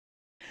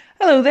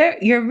Hello there.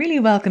 You're really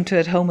welcome to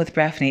At Home with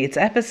Breffney. It's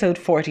episode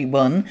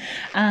 41.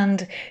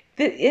 And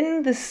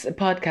in this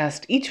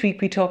podcast, each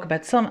week we talk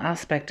about some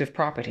aspect of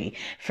property.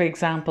 For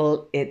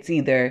example, it's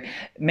either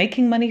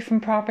making money from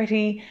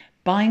property,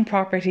 buying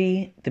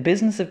property, the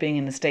business of being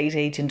an estate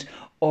agent,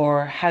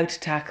 or how to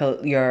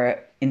tackle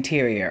your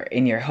interior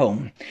in your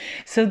home.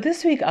 So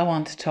this week I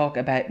want to talk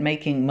about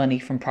making money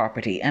from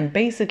property, and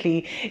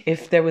basically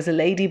if there was a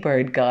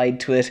ladybird guide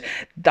to it,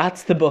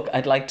 that's the book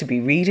I'd like to be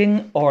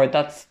reading, or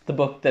that's the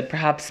book that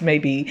perhaps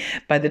maybe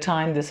by the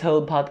time this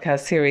whole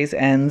podcast series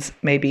ends,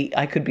 maybe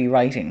I could be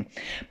writing.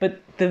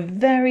 But the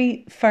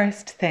very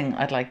first thing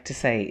I'd like to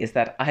say is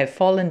that I have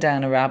fallen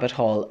down a rabbit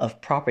hole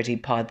of property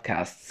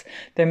podcasts.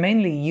 They're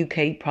mainly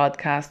UK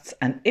podcasts,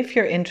 and if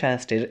you're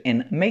interested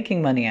in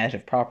making money out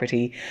of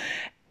property,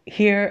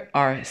 here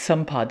are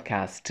some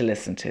podcasts to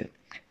listen to.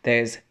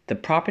 There's the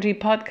Property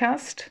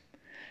Podcast,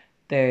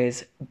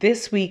 there's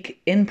This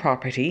Week in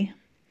Property,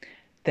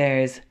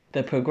 there's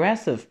the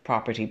Progressive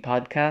Property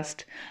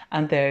Podcast,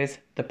 and there's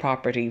the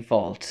Property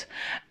Vault.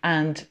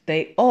 And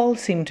they all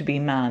seem to be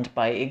manned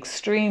by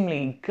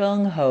extremely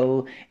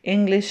gung-ho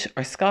English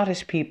or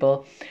Scottish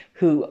people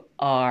who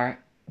are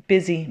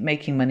busy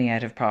making money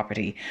out of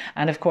property.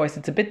 And of course,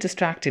 it's a bit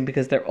distracting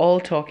because they're all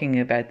talking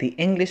about the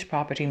English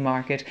property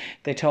market.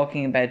 They're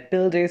talking about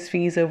builders'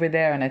 fees over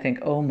there. And I think,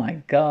 oh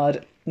my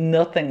God,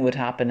 nothing would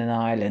happen in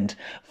Ireland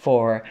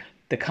for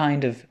the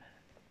kind of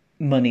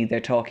money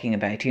they're talking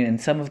about. In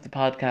some of the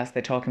podcasts,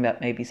 they're talking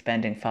about maybe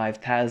spending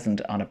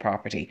 5,000 on a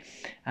property.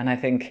 And I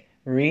think,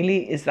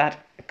 really, is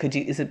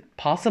it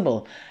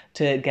possible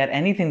to get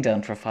anything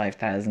done for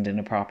 5,000 in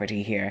a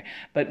property here?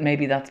 But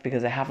maybe that's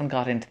because I haven't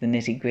got into the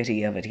nitty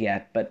gritty of it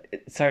yet. But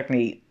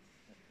certainly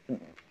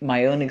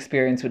my own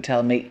experience would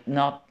tell me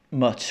not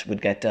much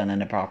would get done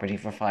in a property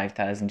for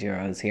 5,000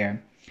 euros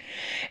here.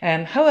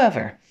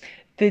 However,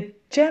 the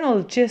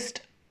general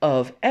gist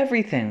of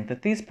everything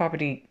that these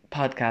property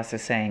podcasts are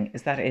saying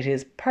is that it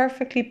is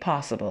perfectly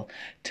possible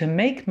to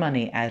make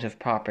money out of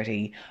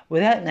property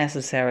without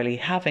necessarily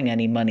having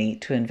any money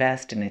to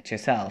invest in it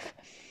yourself.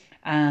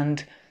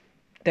 And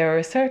there are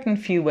a certain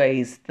few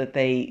ways that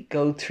they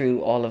go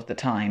through all of the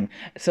time.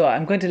 So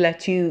I'm going to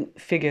let you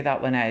figure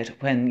that one out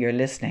when you're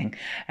listening.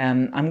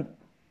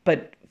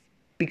 But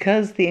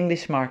because the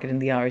English market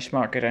and the Irish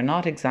market are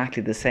not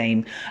exactly the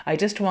same, I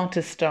just want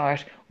to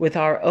start with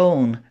our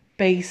own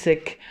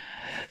basic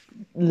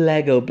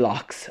Lego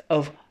blocks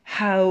of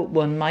how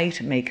one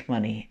might make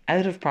money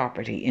out of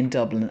property in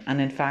Dublin.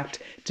 And in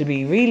fact, to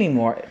be really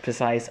more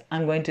precise,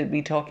 I'm going to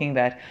be talking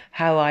about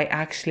how I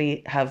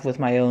actually have with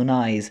my own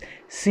eyes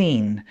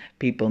seen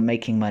people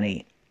making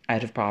money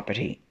out of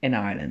property in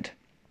Ireland.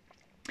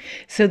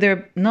 So there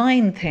are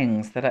nine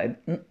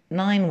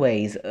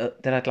ways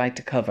that I'd like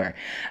to cover,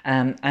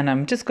 and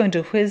I'm just going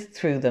to whiz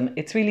through them.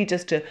 It's really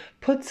just to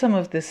put some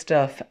of this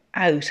stuff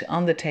out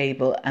on the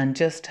table and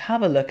just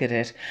have a look at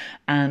it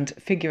and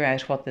figure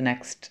out what the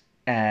next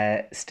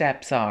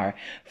steps are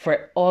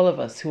for all of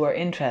us who are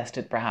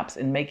interested perhaps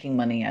in making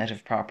money out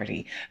of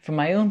property. From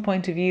my own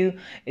point of view,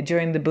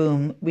 during the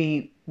boom,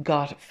 we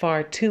got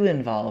far too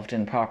involved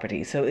in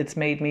property, so it's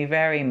made me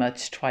very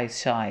much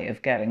twice shy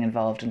of getting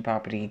involved in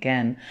property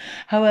again.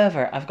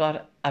 However,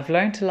 I've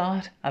learned a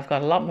lot. I've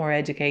got a lot more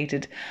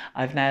educated.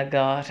 I've now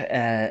got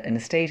an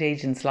estate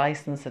agent's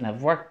license, and I'm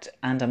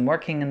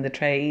working in the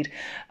trade.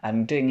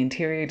 I'm doing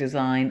interior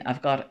design.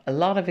 I've got a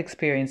lot of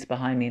experience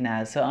behind me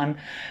now, so I'm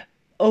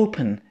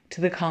open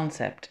to the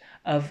concept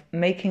of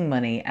making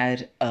money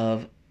out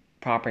of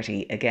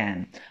property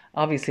again.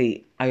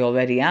 Obviously, I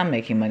already am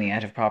making money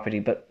out of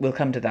property, but we'll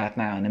come to that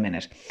now in a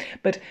minute.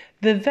 But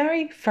the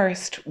very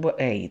first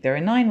way, there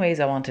are 9 ways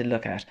I want to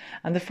look at.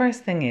 And the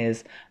first thing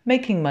is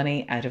making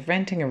money out of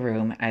renting a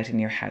room out in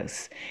your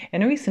house.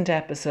 In a recent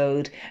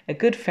episode, a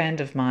good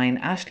friend of mine,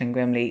 Aisling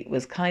Grimley,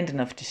 was kind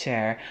enough to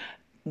share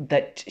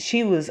that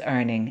she was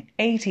earning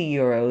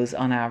 €80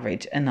 on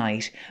average a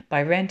night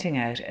by renting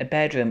out a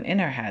bedroom in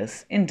her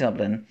house in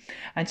Dublin.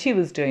 And she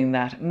was doing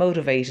that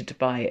motivated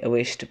by a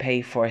wish to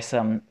pay for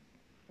some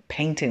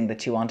painting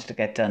that she wanted to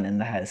get done in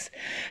the house.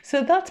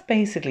 So that's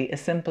basically as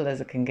simple as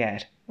it can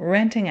get,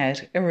 renting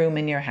out a room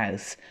in your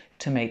house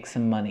to make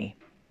some money.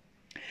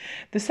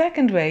 The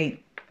second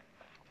way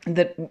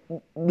that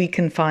we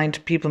can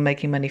find people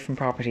making money from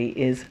property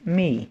is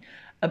me,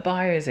 a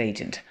buyer's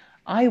agent.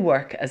 I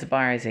work as a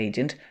buyer's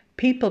agent.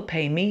 People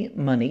pay me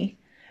money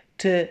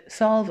to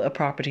solve a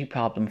property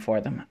problem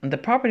for them. And the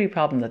property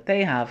problem that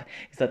they have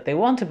is that they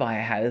want to buy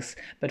a house,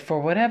 but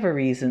for whatever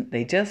reason,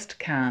 they just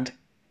can't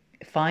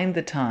find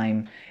the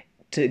time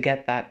to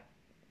get that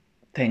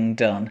thing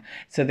done.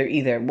 So they're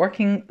either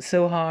working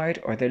so hard,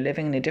 or they're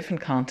living in a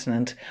different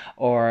continent,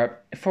 or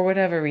for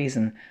whatever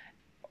reason,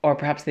 or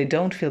perhaps they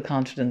don't feel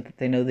confident that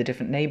they know the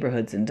different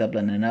neighbourhoods in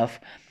Dublin enough,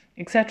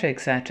 etc.,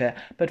 etc.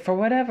 But for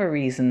whatever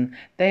reason,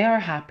 they are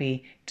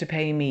happy to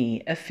pay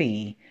me a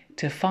fee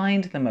to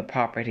find them a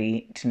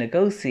property, to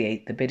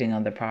negotiate the bidding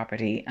on the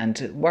property, and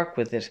to work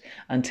with it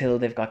until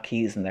they've got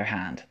keys in their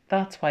hand.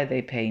 That's why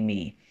they pay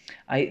me.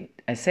 I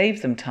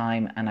save them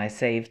time, and I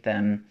save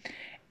them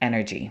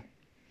energy.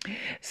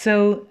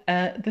 So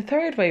the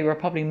third way we're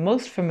probably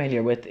most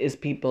familiar with is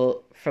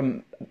people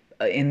from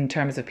in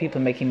terms of people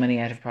making money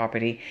out of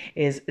property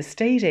is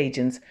estate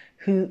agents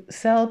who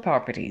sell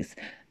properties.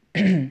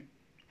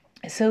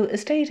 So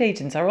estate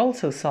agents are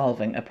also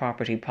solving a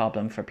property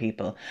problem for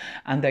people,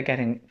 and they're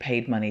getting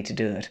paid money to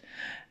do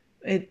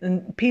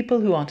it. People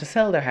who want to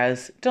sell their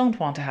house don't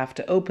want to have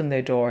to open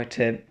their door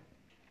to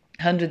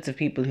hundreds of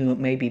people who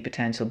may be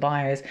potential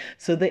buyers,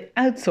 so they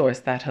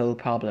outsource that whole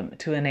problem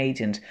to an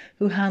agent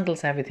who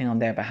handles everything on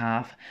their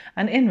behalf,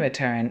 and in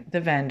return the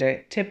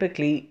vendor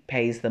typically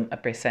pays them a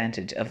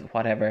percentage of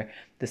whatever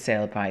the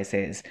sale price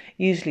is.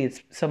 Usually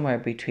it's somewhere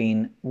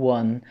between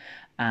 1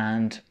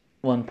 and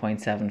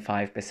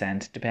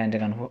 1.75%,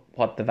 depending on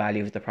what the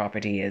value of the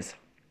property is.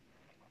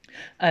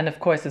 And of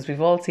course, as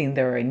we've all seen,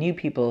 there are new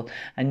people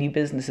and new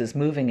businesses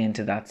moving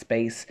into that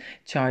space,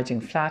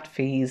 charging flat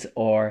fees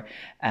or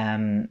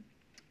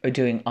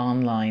doing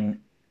online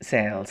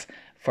sales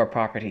for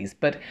properties.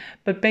 But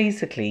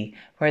basically,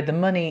 where the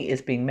money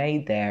is being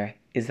made there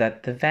is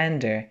that the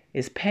vendor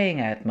is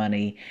paying out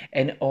money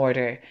in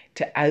order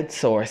to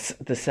outsource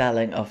the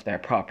selling of their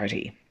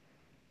property.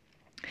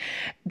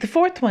 The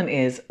fourth one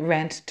is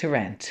rent to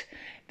rent.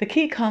 The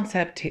key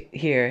concept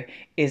here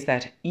is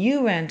that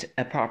you rent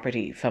a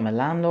property from a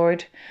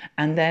landlord,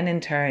 and then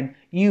in turn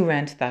you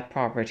rent that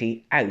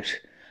property out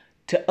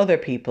to other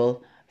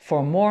people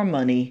for more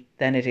money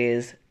than it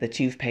is that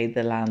you've paid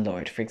the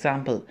landlord. For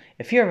example,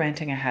 if you're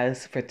renting a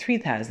house for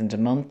 $3,000 a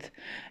month,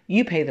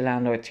 you pay the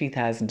landlord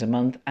 $3,000 a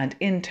month, and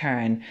in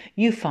turn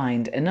you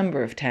find a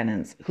number of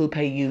tenants who'll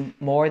pay you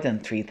more than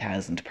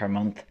 $3,000 per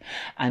month,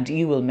 and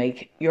you will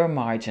make your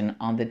margin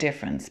on the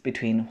difference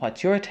between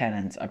what your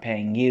tenants are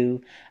paying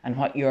you and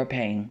what you're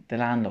paying the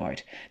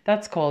landlord.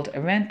 That's called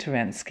a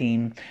rent-to-rent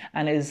scheme,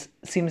 and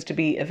seems to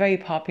be a very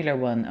popular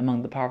one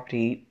among the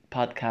property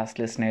podcast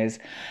listeners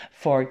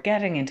for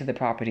getting into the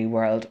property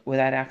world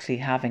without actually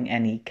having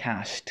any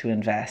cash to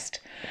invest.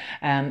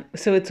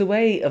 So it's a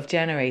way of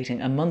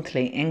generating a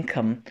monthly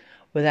income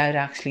without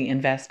actually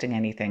investing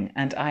anything.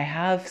 And I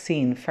have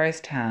seen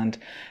firsthand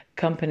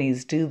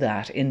companies do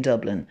that in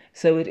Dublin.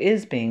 So it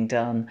is being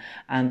done,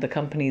 and the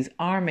companies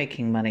are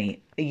making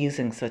money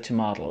using such a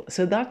model.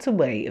 So that's a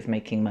way of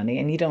making money,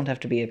 and you don't have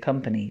to be a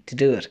company to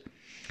do it.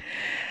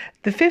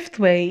 The fifth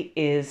way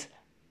is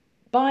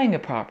buying a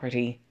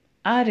property,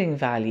 adding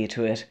value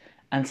to it,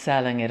 and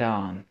selling it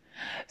on.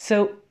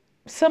 So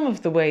some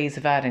of the ways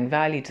of adding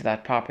value to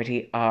that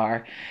property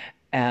are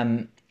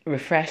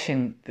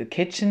refreshing the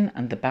kitchen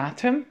and the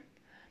bathroom,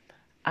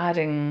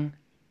 adding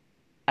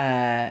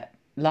a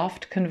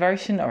loft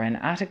conversion or an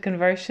attic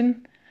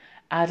conversion,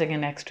 adding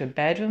an extra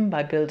bedroom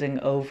by building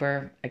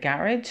over a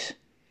garage,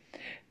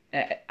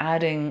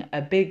 adding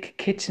a big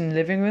kitchen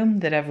living room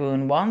that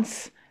everyone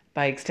wants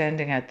by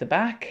extending out the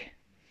back.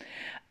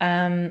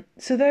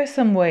 So there are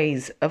some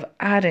ways of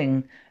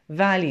adding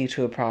value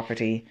to a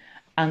property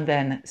and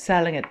then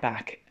selling it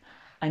back.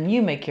 And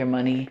you make your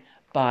money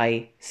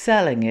by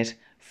selling it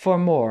for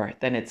more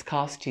than it's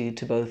cost you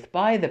to both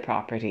buy the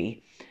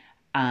property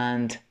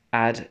and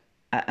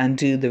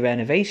do the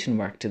renovation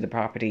work to the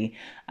property,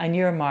 and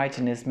your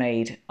margin is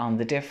made on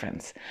the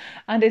difference.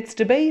 And it's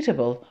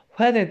debatable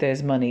whether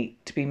there's money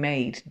to be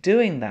made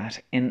doing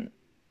that in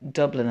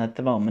Dublin at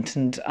the moment,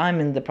 and I'm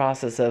in the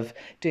process of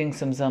doing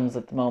some sums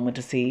at the moment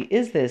to see,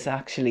 is this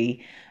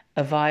actually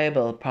a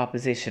viable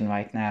proposition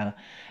right now?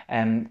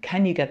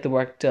 Can you get the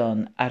work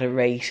done at a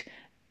rate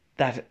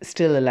that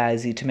still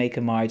allows you to make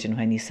a margin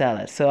when you sell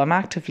it? So I'm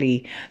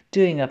actively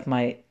doing up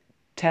my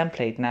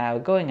template now,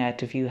 going out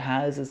to view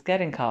houses,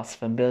 getting costs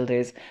from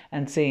builders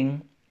and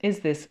seeing, is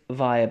this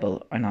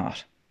viable or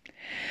not?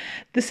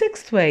 The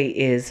sixth way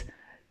is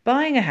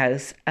buying a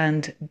house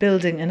and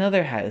building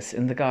another house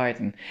in the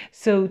garden.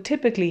 So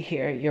typically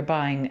here you're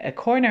buying a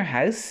corner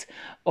house,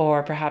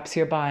 or perhaps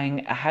you're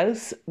buying a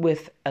house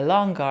with a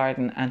long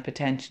garden and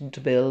potential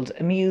to build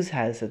a mews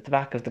house at the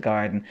back of the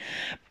garden.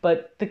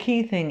 But the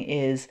key thing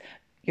is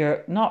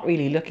you're not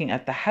really looking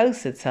at the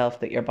house itself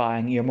that you're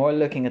buying, you're more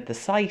looking at the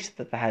site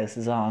that the house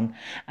is on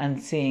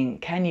and seeing,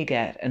 can you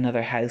get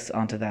another house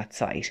onto that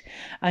site?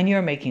 And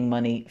you're making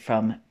money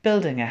from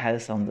building a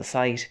house on the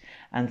site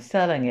and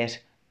selling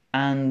it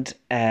and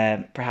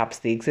perhaps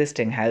the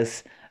existing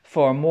house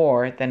for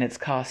more than it's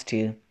cost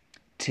you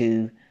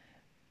to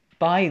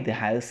buy the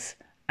house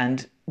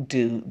and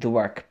do the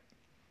work.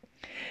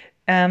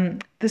 The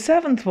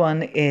seventh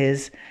one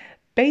is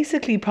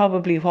basically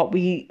probably what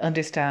we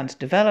understand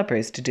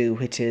developers to do,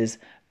 which is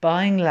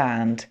buying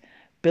land,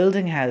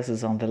 building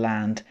houses on the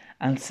land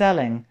and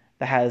selling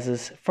the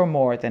houses for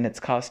more than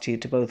it's cost you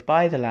to both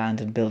buy the land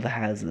and build the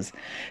houses.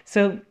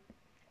 So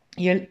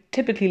you're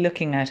typically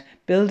looking at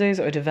builders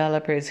or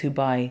developers who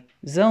buy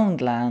zoned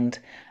land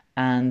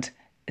and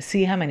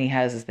see how many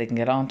houses they can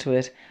get onto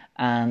it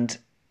and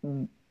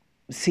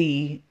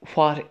see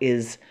what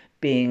is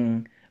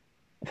being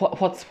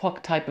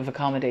what type of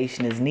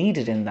accommodation is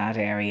needed in that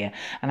area.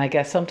 And I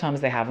guess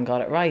sometimes they haven't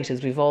got it right,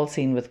 as we've all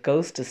seen with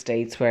ghost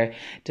estates where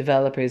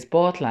developers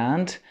bought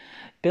land,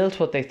 built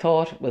what they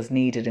thought was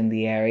needed in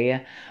the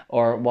area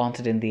or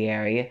wanted in the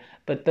area,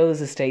 but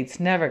those estates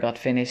never got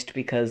finished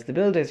because the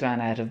builders ran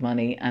out of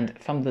money, and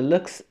from the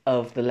looks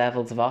of the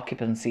levels of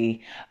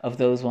occupancy of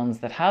those ones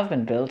that have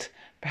been built,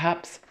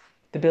 perhaps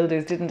the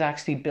builders didn't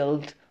actually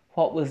build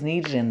what was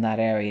needed in that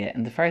area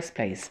in the first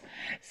place.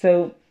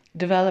 So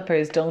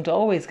developers don't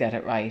always get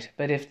it right,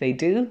 but if they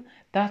do,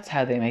 that's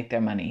how they make their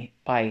money,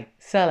 by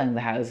selling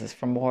the houses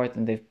for more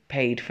than they've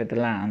paid for the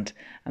land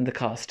and the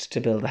cost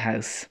to build the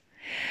house.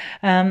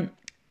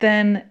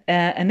 Then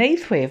an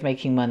eighth way of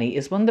making money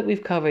is one that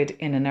we've covered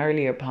in an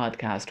earlier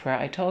podcast, where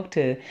I talked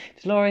to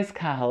Dolores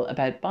Cahill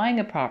about buying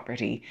a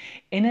property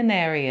in an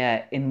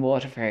area in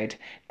Waterford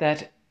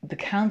that the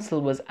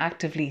council was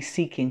actively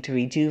seeking to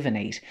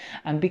rejuvenate.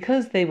 And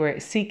because they were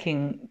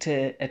seeking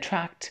to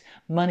attract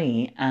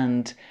money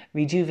and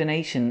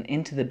rejuvenation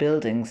into the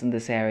buildings in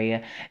this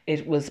area,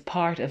 it was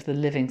part of the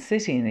Living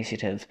City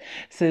initiative.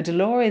 So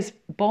Dolores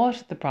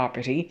bought the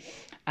property,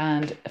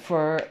 and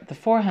for the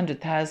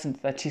 400,000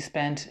 that she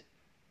spent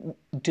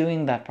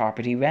doing that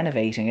property,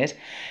 renovating it,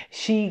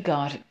 she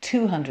got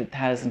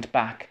 200,000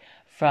 back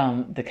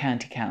from the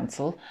county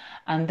council.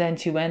 And then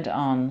she went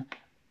on,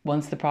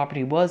 once the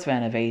property was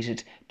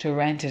renovated, to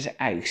rent it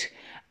out,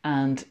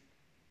 and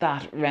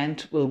that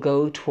rent will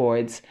go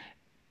towards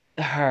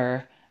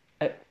her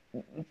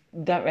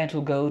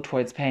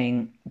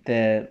paying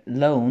the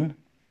loan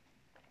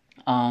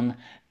on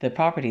the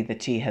property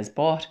that she has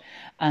bought,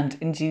 and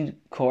in due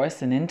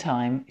course and in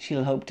time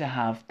she'll hope to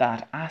have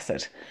that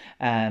asset,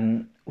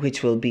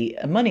 which will be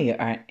a money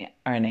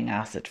earning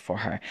asset for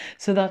her.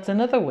 So that's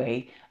another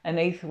way, an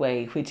eighth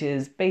way, which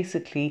is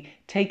basically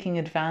taking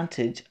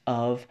advantage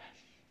of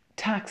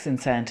tax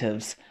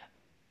incentives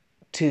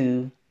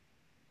to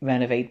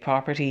renovate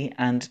property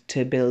and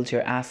to build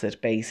your asset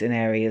base in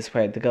areas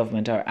where the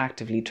government are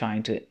actively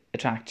trying to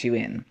attract you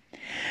in.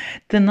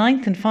 The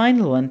ninth and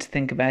final one to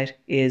think about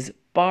is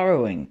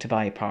borrowing to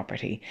buy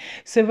property.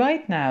 So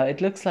right now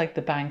it looks like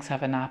the banks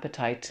have an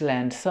appetite to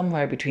lend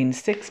somewhere between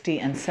 60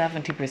 and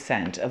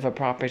 70% of a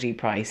property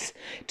price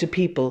to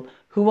people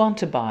who want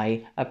to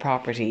buy a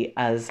property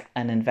as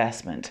an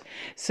investment.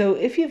 So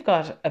if you've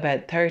got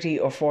about 30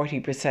 or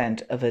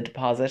 40% of a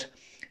deposit,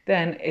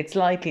 then it's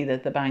likely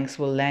that the banks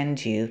will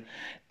lend you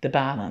the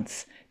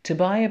balance to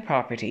buy a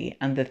property.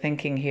 And the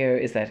thinking here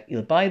is that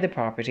you'll buy the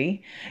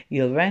property,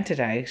 you'll rent it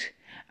out,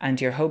 and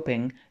you're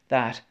hoping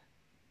that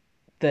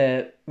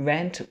the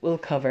rent will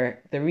cover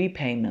the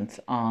repayments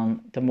on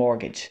the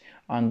mortgage,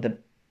 on the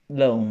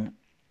loan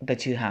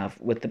that you have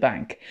with the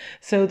bank.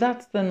 So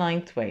that's the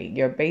ninth way.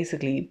 You're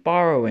basically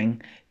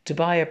borrowing to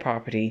buy a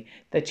property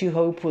that you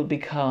hope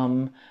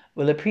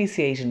will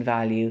appreciate in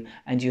value,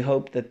 and you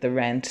hope that the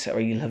rent, or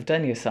you'll have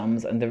done your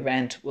sums and the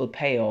rent will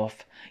pay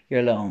off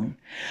your loan.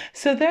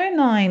 So there are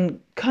 9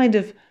 kind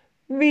of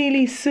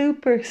really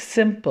super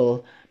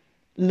simple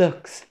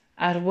looks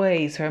at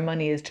ways where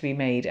money is to be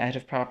made out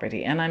of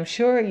property. And I'm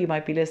sure you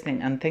might be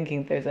listening and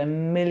thinking there's a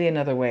million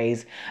other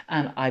ways,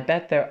 and I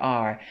bet there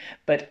are,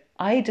 but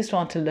I just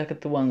want to look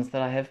at the ones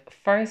that I have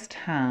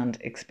first-hand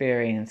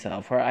experience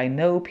of, where I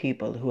know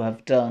people who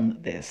have done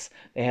this.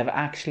 They have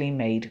actually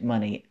made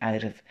money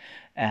out of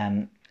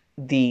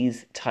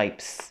these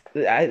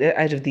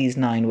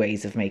 9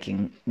 ways of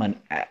making money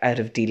out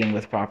of dealing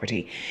with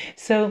property.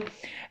 So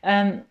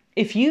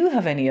if you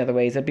have any other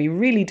ways, I'd be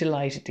really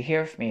delighted to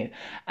hear from you.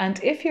 And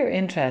if you're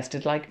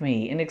interested, like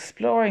me, in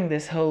exploring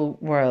this whole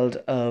world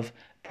of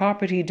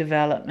property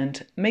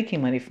development,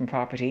 making money from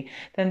property,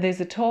 then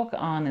there's a talk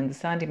on in the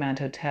Sandymount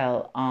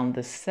Hotel on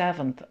the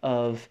 7th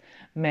of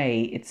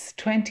May. It's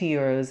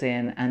 €20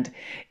 in, and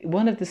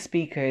one of the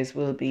speakers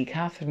will be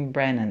Catherine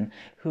Brennan,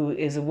 who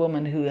is a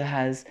woman who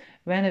has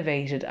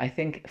renovated, I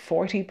think,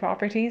 40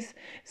 properties.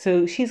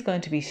 So she's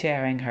going to be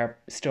sharing her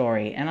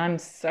story, and I'm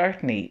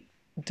certainly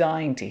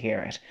dying to hear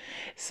it.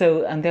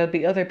 So, and there'll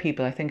be other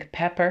people, I think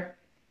Pepper,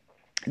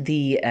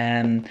 the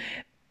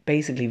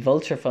basically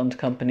vulture fund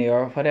company,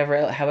 or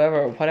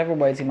whatever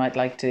words you might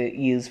like to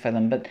use for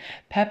them, but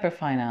Pepper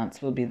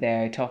Finance will be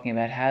there talking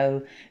about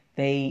how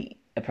they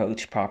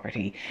approach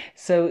property.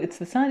 So it's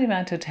the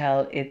Sandymount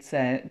Hotel. It's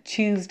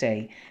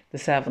Tuesday the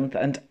 7th,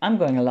 and I'm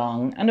going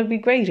along, and it'd be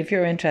great if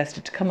you're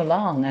interested to come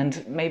along,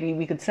 and maybe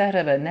we could set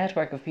up a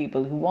network of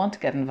people who want to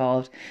get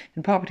involved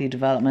in property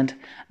development,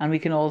 and we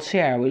can all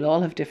share. We'll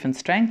all have different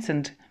strengths,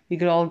 and we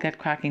could all get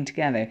cracking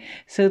together.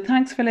 So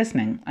thanks for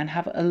listening, and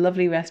have a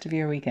lovely rest of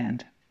your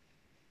weekend.